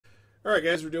All right,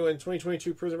 guys, we're doing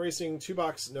 2022 Prizm Racing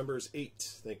 2-box numbers 8.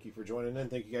 Thank you for joining in.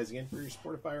 Thank you guys again for your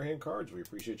support of Firehand Cards. We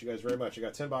appreciate you guys very much. I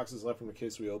got 10 boxes left from the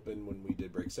case we opened when we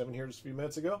did break 7 here just a few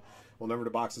minutes ago. We'll number the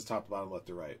boxes top to bottom, left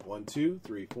to right. 1, 2,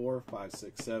 3, 4, 5,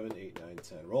 6, 7, 8, 9,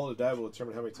 10. Roll the die will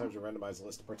determine how many times you randomize the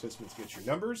list of participants to get your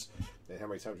numbers, and how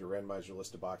many times you randomize your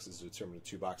list of boxes to determine the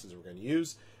 2 boxes we're going to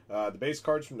use. The base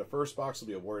cards from the first box will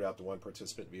be awarded out to one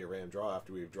participant via random draw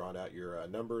after we've drawn out your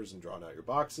numbers and drawn out your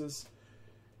boxes.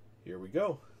 Here we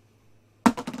go.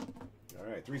 All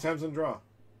right, 3 times on draw.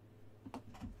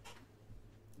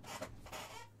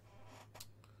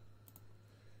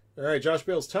 All right, Josh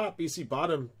Bale's top, BC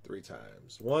bottom 3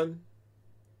 times. 1,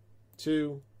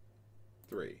 2,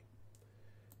 3.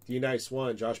 D Nice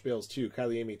 1, Josh Bale's 2,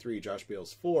 Kylie Amy 3, Josh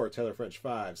Bale's 4, Taylor French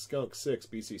 5, Skunk 6,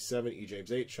 BC 7, E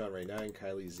James 8, Sean Ray 9,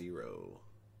 Kylie 0.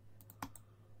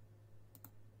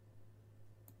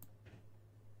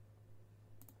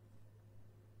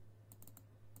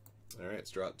 All right,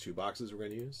 let's draw out 2 boxes we're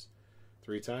going to use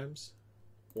 3 times.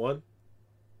 1,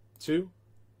 2,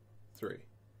 3.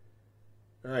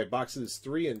 All right, boxes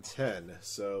 3 and 10.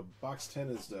 So box 10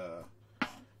 is the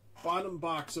bottom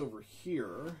box over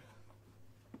here,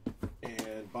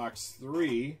 and box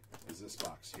 3 is this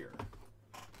box here.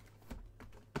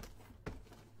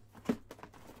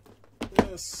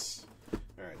 This.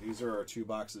 All right, these are our 2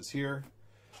 boxes here.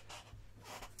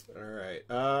 All right,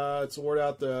 let's award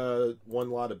out the 1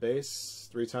 lot of base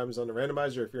 3 times on the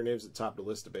randomizer. If your name's at the top of the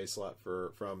list, the base lot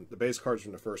from the base cards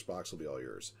from the first box will be all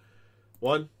yours.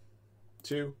 1,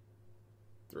 2,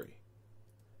 3.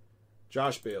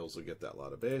 Josh Bales will get that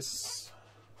lot of base.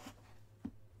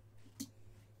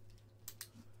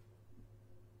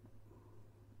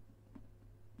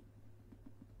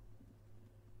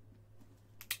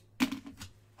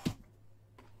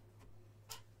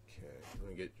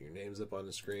 Get your names up on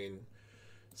the screen.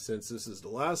 Since this is the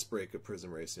last break of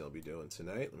Prizm Racing I'll be doing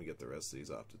tonight, let me get the rest of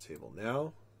these off the table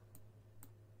now.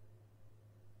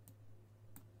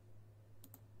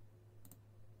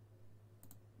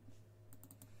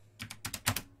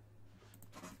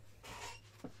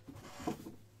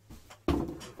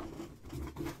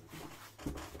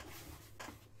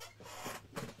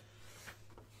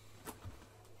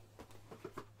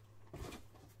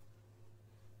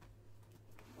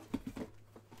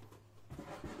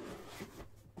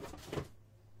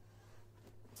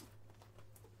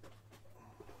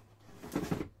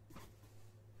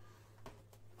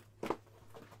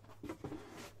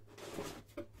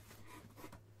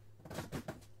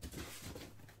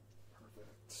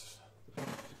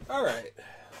 All right.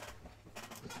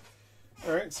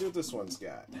 All right, see what this one's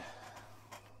got.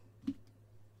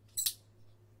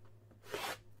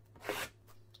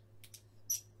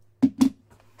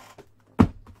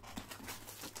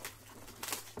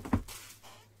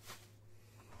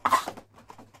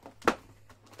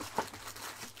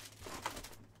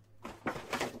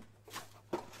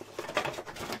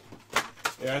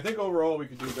 Yeah, I think overall we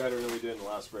could do better than we did in the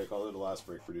last break, although the last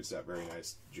break produced that very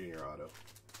nice junior auto.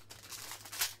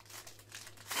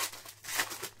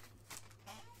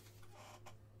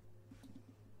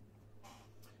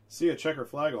 See a checker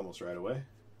flag almost right away.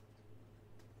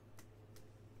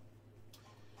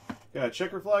 Got a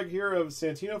checker flag here of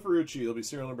Santino Ferrucci. It'll be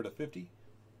serial number to 50.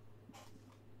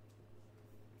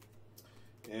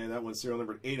 And that one's serial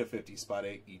number 8 of 50, spot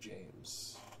 8, E.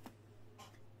 James.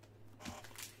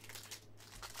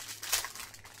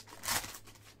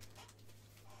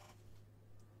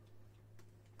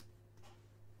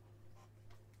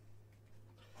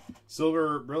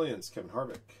 Silver Brilliance, Kevin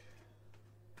Harvick.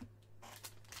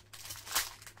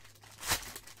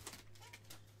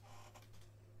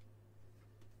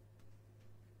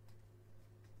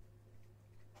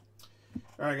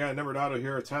 All right, got a numbered auto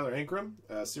here of Tyler Ankrum.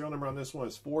 Serial number on this one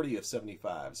is 40 of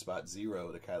 75, spot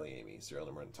 0 to Kylie Amy. Serial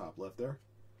number on the top left there.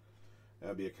 That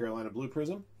would be a Carolina Blue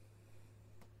Prizm.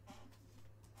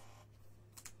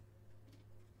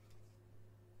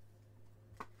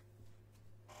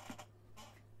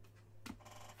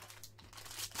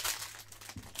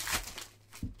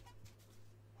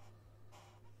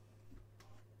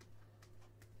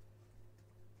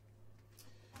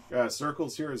 Got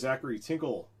circles here of Zachary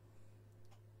Tinkle.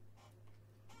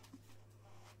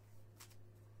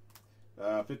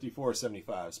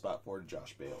 54-75, spot 4 to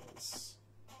Josh Bales.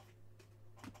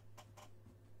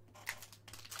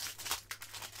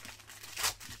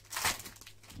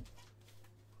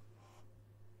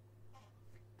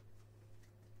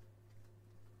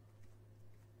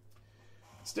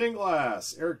 Stained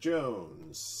glass, Eric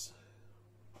Jones.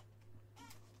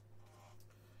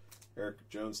 Eric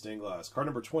Jones, stained glass. Card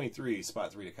number 23,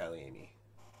 spot 3 to Kylie Amy.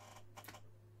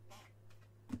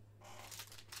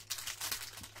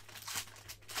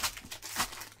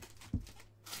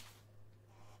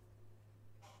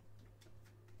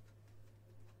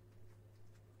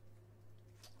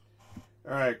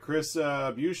 All right, Chris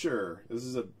Buescher. This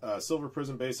is a Silver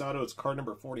Prism base auto. It's card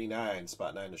number 49,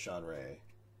 spot 9 to Sean Ray.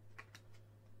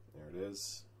 There it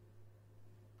is.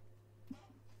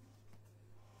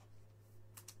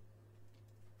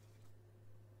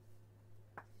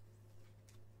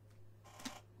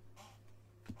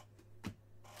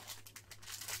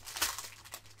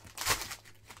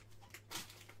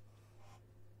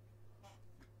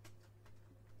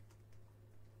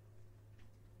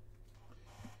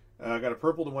 I got a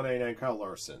purple to 199, Kyle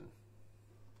Larson.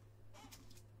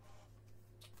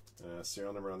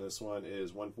 Serial number on this one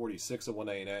is 146 of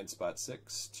 199, spot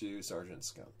 6 to Sergeant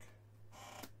Skunk.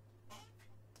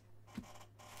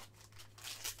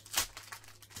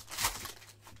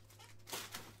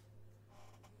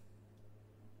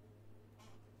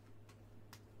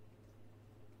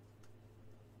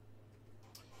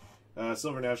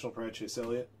 Silver National Pride, Chase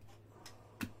Elliott.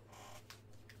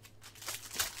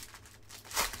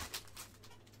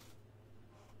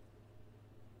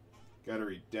 Got a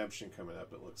redemption coming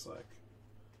up, it looks like.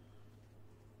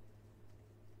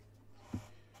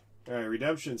 All right,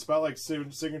 redemption. Spotlight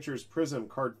Signatures Prizm,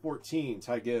 card 14,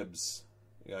 Ty Gibbs.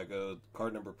 You gotta go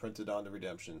card number printed on the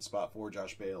redemption. Spot 4,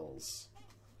 Josh Bales.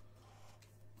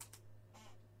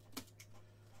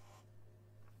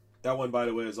 That one, by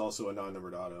the way, is also a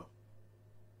non-numbered auto.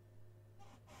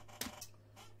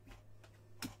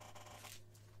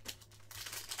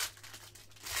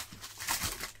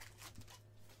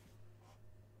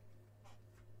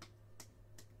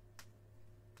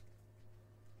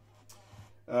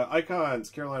 Icons,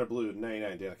 Carolina Blue,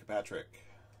 99, Danica Patrick.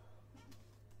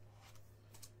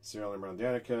 Serial number on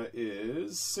Danica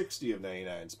is 60 of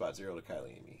 99, spot 0 to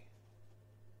Kylie Amy.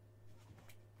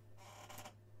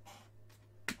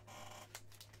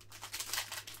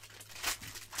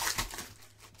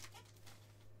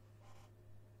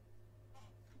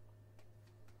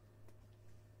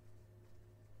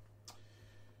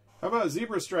 How about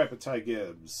Zebra Stripe at Ty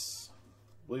Gibbs?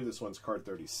 I believe this one's card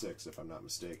 36, if I'm not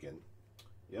mistaken.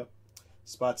 Yep.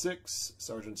 Spot 6,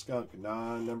 Sergeant Skunk,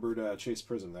 non-numbered Chase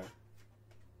Prizm there.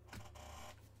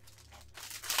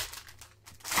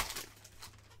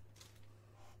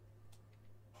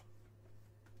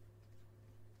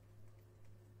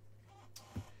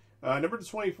 Number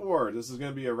 24, this is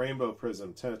going to be a Rainbow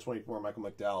Prizm, 10 of 24, Michael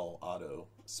McDowell, auto.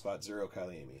 Spot 0,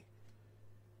 Kylie Amy.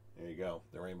 There you go,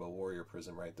 the Rainbow Warrior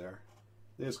Prizm right there.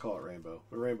 They just call it Rainbow,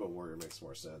 but Rainbow Warrior makes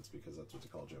more sense because that's what they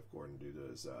call Jeff Gordon due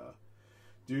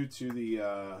to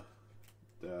the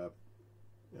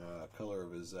color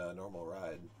of his normal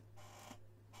ride.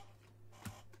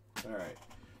 All right,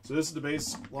 so this is the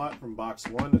base lot from box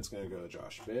 1. It's going to go to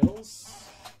Josh Bales.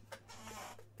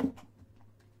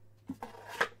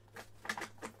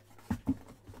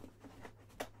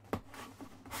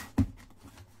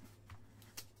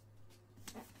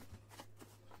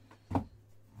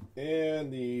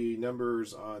 And the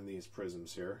numbers on these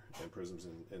Prizms here, and Prizms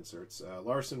and inserts.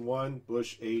 Larson 1,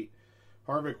 Bush 8,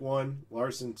 Harvick 1,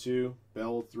 Larson 2,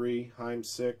 Bell 3, Heim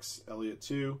 6, Elliott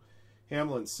 2,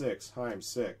 Hamlin 6, Heim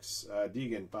 6,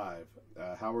 Deegan 5,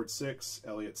 Howard 6,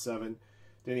 Elliott 7,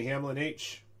 Denny Hamlin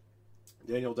H,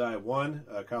 Daniel Dye 1,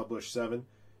 Kyle Busch 7,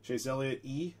 Chase Elliott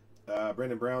E,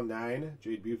 Brendan Brown 9,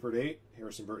 Jade Buford 8,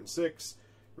 Harrison Burton 6,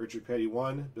 Richard Petty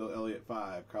 1, Bill Elliott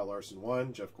 5, Kyle Larson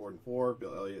 1, Jeff Gordon 4,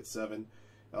 Bill Elliott 7,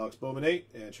 Alex Bowman 8,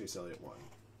 and Chase Elliott 1.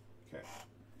 Okay.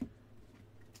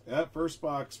 That first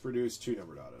box produced 2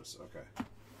 numbered autos. Okay.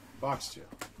 Box 2.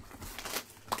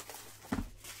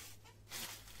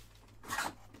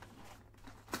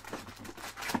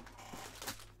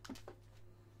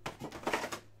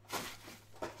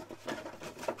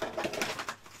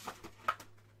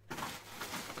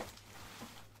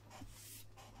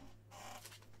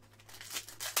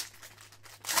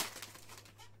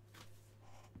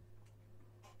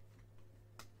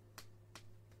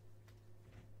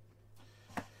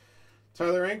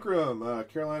 Tyler Ankrum,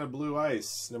 Carolina Blue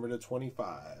Ice, number to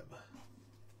 25.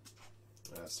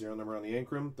 Serial number on the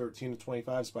Ankrum, 13 to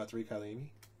 25, spot 3, Kylie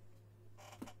Amy.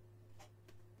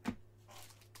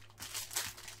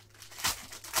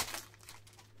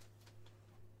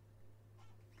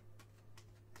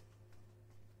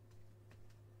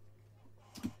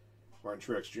 Martin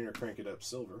Truex Jr. Crank It Up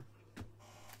Silver.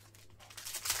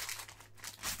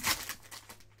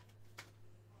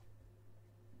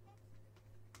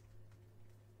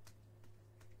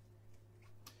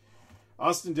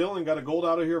 Austin Dillon got a gold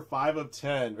out of here, 5 of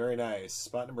 10. Very nice.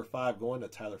 Spot number 5 going to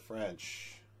Tyler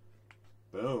French.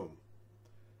 Boom.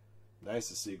 Nice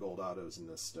to see gold autos in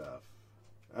this stuff.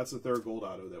 That's the 3rd gold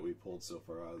auto that we pulled so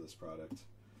far out of this product.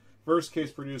 First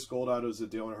case produced gold autos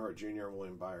of Dale Earnhardt Jr. and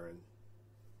William Byron.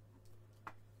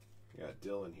 We got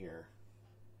Dylan here.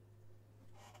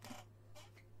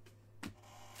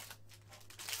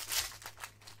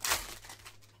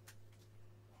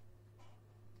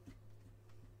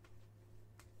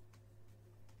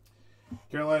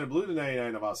 Carolina Blue to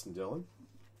 99 of Austin Dillon.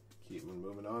 Keep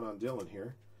moving on Dillon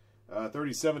here.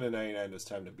 37 to 99 this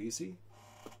time to BC.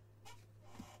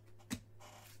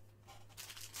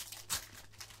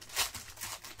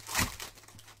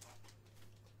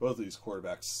 Both of these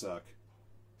quarterbacks suck.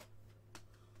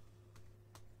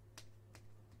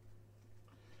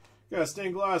 Got a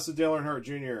stained glass of Dale Earnhardt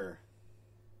Jr.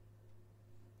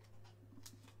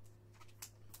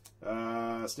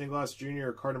 Stained glass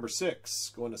Jr. card number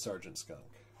 6 going to Sergeant Skunk.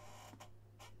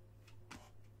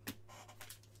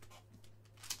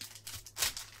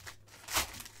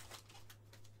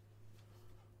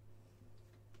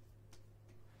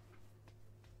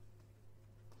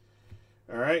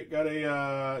 All right, got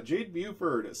a Jade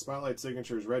Buford Spotlight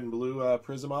Signatures red and blue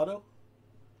Prizm auto.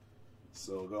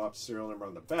 So we'll go off to serial number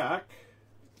on the back,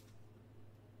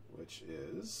 which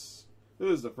is, this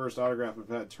is the first autograph I've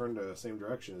had turned the same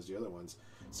direction as the other ones.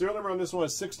 Serial number on this one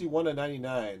is 61 to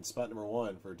 99, spot number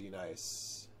 1 for D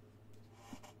Nice.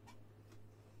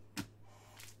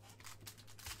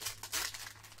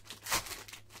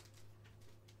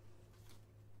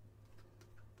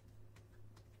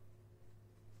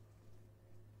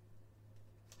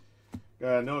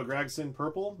 Noah Gragson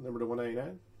purple, number to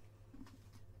 199.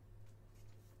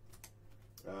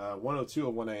 102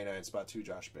 of 199, spot 2,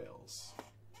 Josh Bales.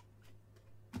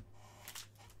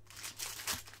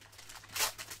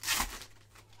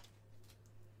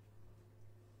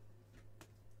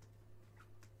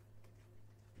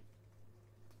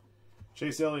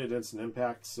 Chase Elliott Instant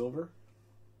Impact silver.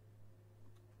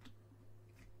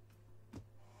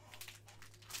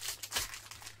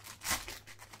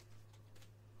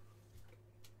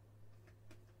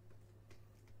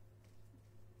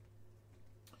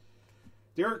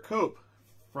 Derek Cope,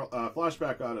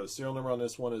 flashback auto. Serial number on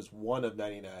this one is 1 of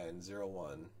 99,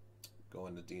 01.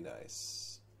 Going to D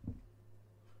Nice.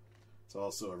 It's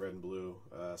also a red and blue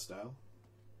style.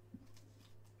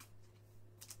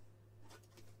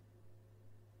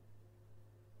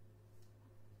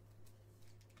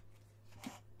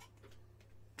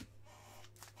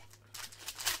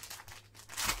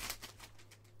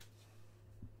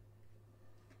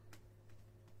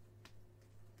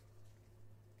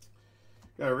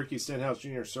 Got a Ricky Stenhouse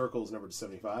Jr. Circles, number to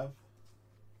 75.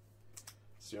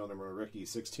 Serial number of Ricky,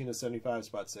 16 to 75,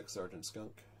 spot 6, Sergeant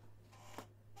Skunk.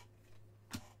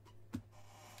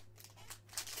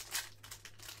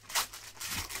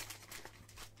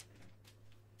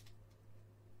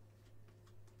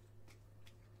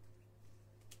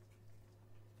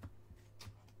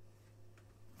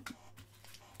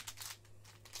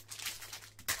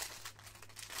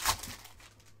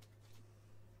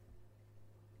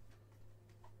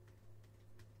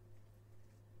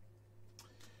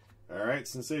 All right,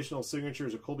 sensational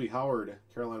signatures of Colby Howard,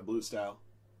 Carolina Blue style.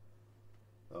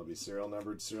 That'll be serial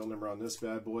numbered. Serial number on this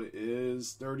bad boy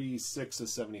is 36 of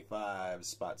 75,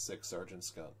 spot 6, Sergeant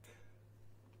Skunk.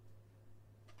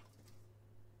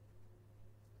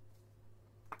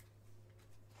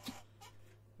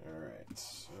 All right.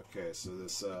 Okay, so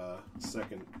this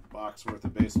second box worth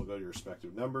of base will go to your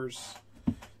respective numbers.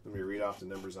 Let me read off the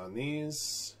numbers on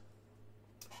these.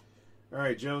 All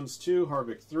right, Jones 2,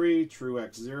 Harvick 3,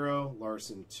 Truex 0,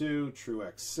 Larson 2,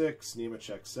 Truex 6,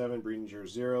 Nemechek 7, Breedinger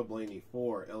 0, Blaney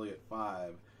 4, Elliott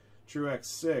 5, Truex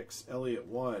 6, Elliott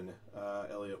 1,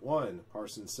 Elliott 1,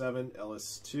 Parsons 7,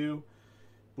 Ellis 2,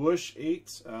 Bush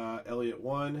 8, Elliott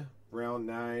 1, Brown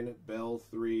 9, Bell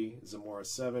 3, Zamora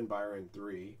 7, Byron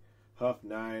 3, Huff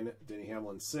 9, Denny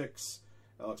Hamlin 6,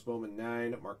 Alex Bowman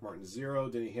 9, Mark Martin 0,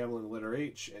 Denny Hamlin letter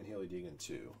H, and Haley Deegan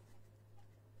 2.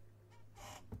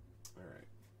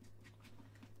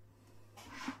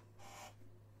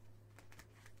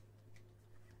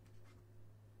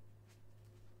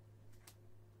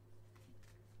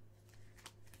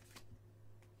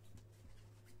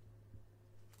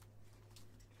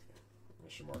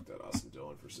 I should mark that Austin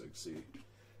Dillon for Sig C.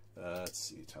 Let's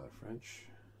see, Tyler French.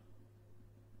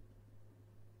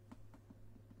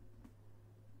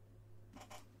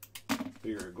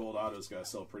 Figure gold auto's got to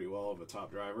sell pretty well of a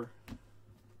top driver.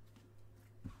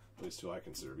 At least who I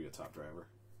consider to be a top driver.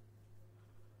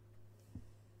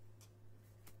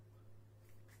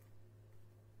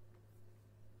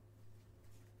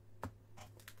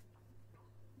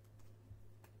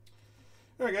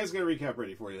 All right, guys, got a recap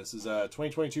ready for you. This is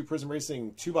 2022 Prizm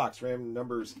Racing 2-box random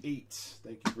numbers 8.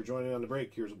 Thank you for joining on the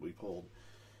break. Here's what we pulled.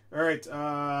 All right,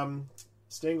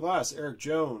 Stained Glass, Eric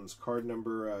Jones, card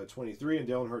number 23, and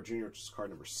Dale Earnhardt Jr., which is card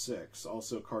number 6.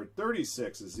 Also, card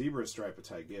 36 is Zebra Stripe of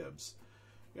Ty Gibbs.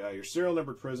 Your serial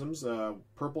numbered Prisms,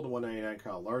 purple to 199,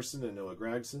 Kyle Larson and Noah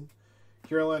Gragson.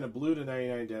 Carolina Blue to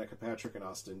 99, Danica Patrick and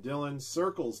Austin Dillon.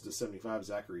 Circles to 75,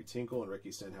 Zachary Tinkle and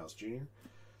Ricky Stenhouse Jr.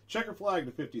 Checker Flag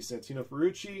to 50, Santino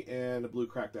Ferrucci. And a Blue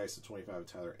Cracked Ice to 25,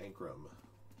 Tyler Ankrum.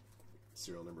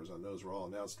 Serial numbers on those were all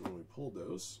announced when we pulled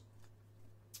those.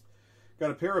 Got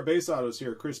a pair of base autos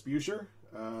here. Chris Buescher.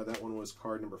 That one was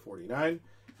card number 49.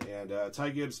 And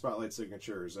Ty Gibbs Spotlight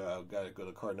Signatures. Got to go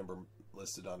to card number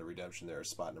listed on the redemption there.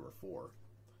 Spot number 4.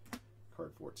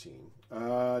 Card 14.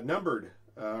 Numbered.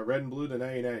 Red and Blue to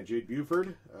 99. Jade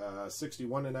Buford.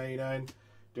 61 to 99.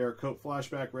 Derek Cope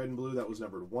Flashback. Red and Blue. That was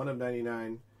numbered 1 of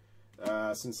 99.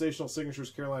 Sensational Signatures.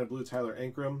 Carolina Blue. Tyler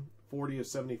Ankrum. 40 of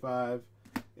 75.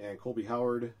 And Colby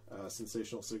Howard.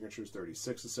 Sensational Signatures.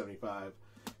 36 of 75.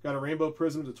 Got a Rainbow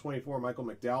Prism to 24, Michael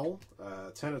McDowell,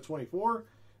 10 of 24.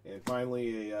 And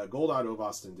finally, a Gold Auto of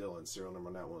Austin Dillon. Serial number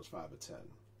on that one was 5 of 10.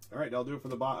 All right, that'll do it for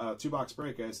the 2-box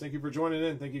break, guys. Thank you for joining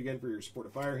in. Thank you again for your support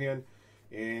of Firehand.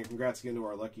 And congrats again to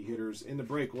our lucky hitters in the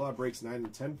break. We'll have breaks 9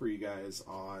 and 10 for you guys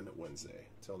on Wednesday.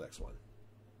 Until next one.